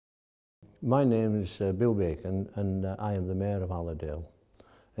My name is Bill Bacon and I am the Mayor of Allerdale.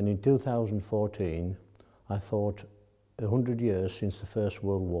 And in 2014 I thought 100 years since the First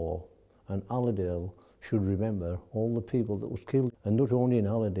World War, and Allerdale should remember all the people that was killed, and not only in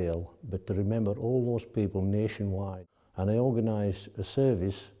Allerdale but to remember all those people nationwide. And I organised a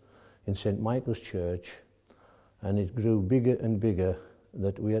service in St Michael's Church, and it grew bigger and bigger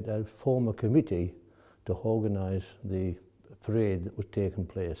that we had to form a committee to organise the parade that was taking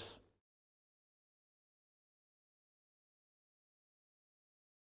place.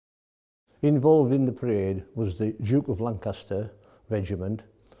 Involved in the parade was the Duke of Lancaster Regiment,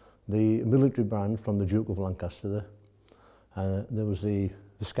 the military band from the Duke of Lancaster. There was the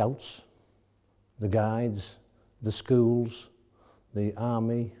Scouts, the Guides, the schools, the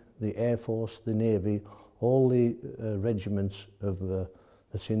Army, the Air Force, the Navy, all the regiments of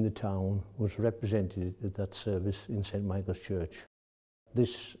that's in the town was represented at that service in St Michael's Church.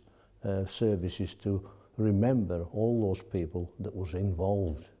 This service is to remember all those people that was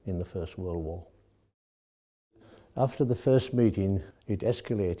involved in the First World War. After the first meeting, it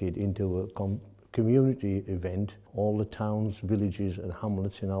escalated into a community event. All the towns, villages and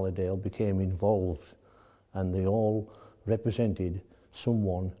hamlets in Allerdale became involved, and they all represented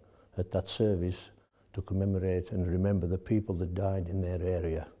someone at that service to commemorate and remember the people that died in their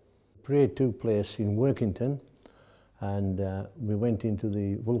area. The parade took place in Workington, and we went into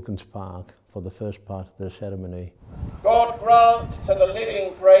the Vulcans Park for the first part of the ceremony. God grant to the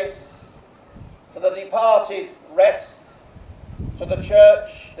living grace, to the departed rest, to the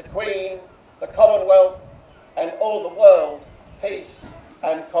Church, the Queen, the Commonwealth and all the world, peace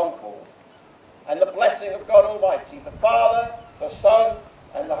and concord. And the blessing of God Almighty, the Father, the Son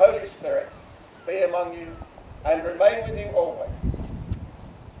and the Holy Spirit be among you and remain with you always.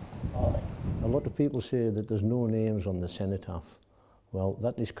 Amen. A lot of people say that there's no names on the cenotaph. Well,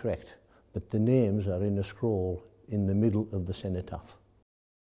 that is correct, but the names are in a scroll in the middle of the cenotaph.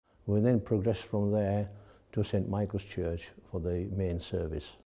 We then progressed from there to St Michael's Church for the main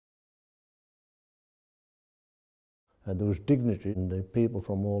service. There was dignitary, and the people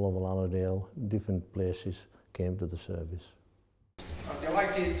from all over Allerdale, different places, came to the service. I'm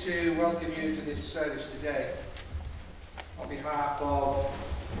delighted to welcome you to this service today on behalf of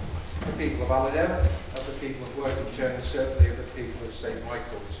the people of Allerdale, of the people of Workington, and certainly of the people of St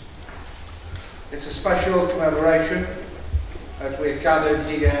Michael's. It's a special commemoration as we're gathered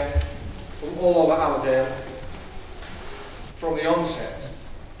here from all over Allerdale. From the onset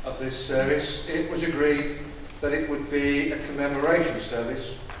of this service, it was agreed that it would be a commemoration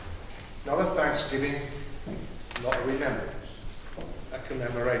service, not a thanksgiving, not a remembrance. A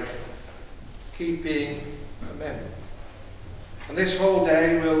commemoration, keeping a memory. And this whole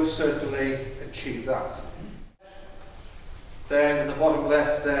day will certainly achieve that. Then at the bottom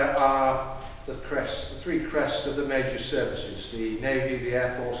left there are the crests, the three crests of the major services, the Navy, the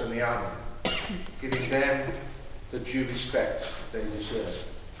Air Force and the Army, giving them the due respect they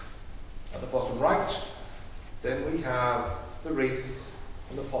deserve. At the bottom right, then we have the wreath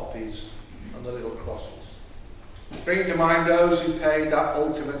and the poppies and the little crosses, bringing to mind those who paid that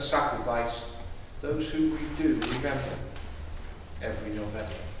ultimate sacrifice, those who we do remember every November.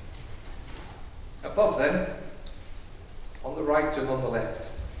 Above them, on the right and on the left,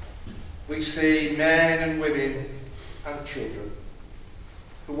 we see men and women and children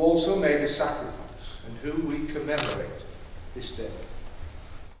who also made a sacrifice and who we commemorate this day.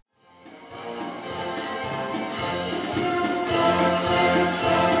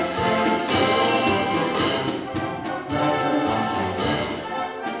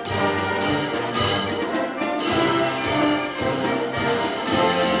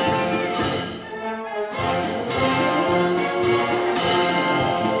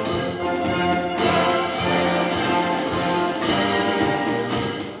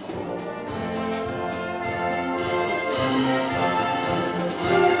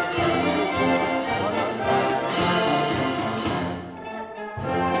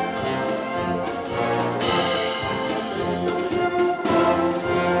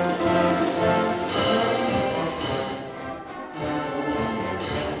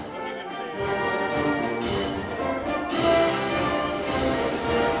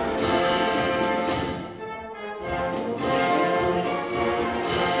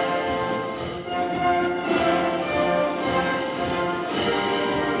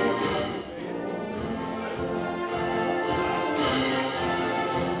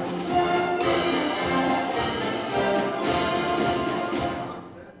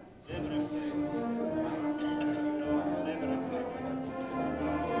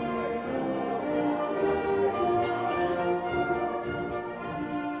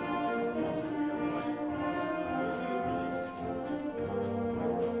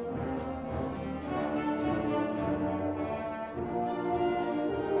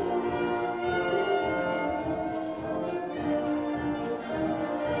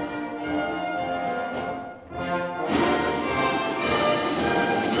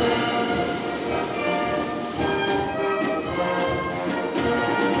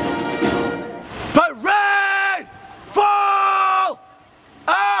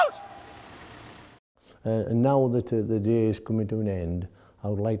 now that the day is coming to an end, I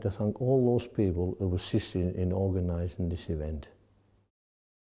would like to thank all those people who assisted in organising this event.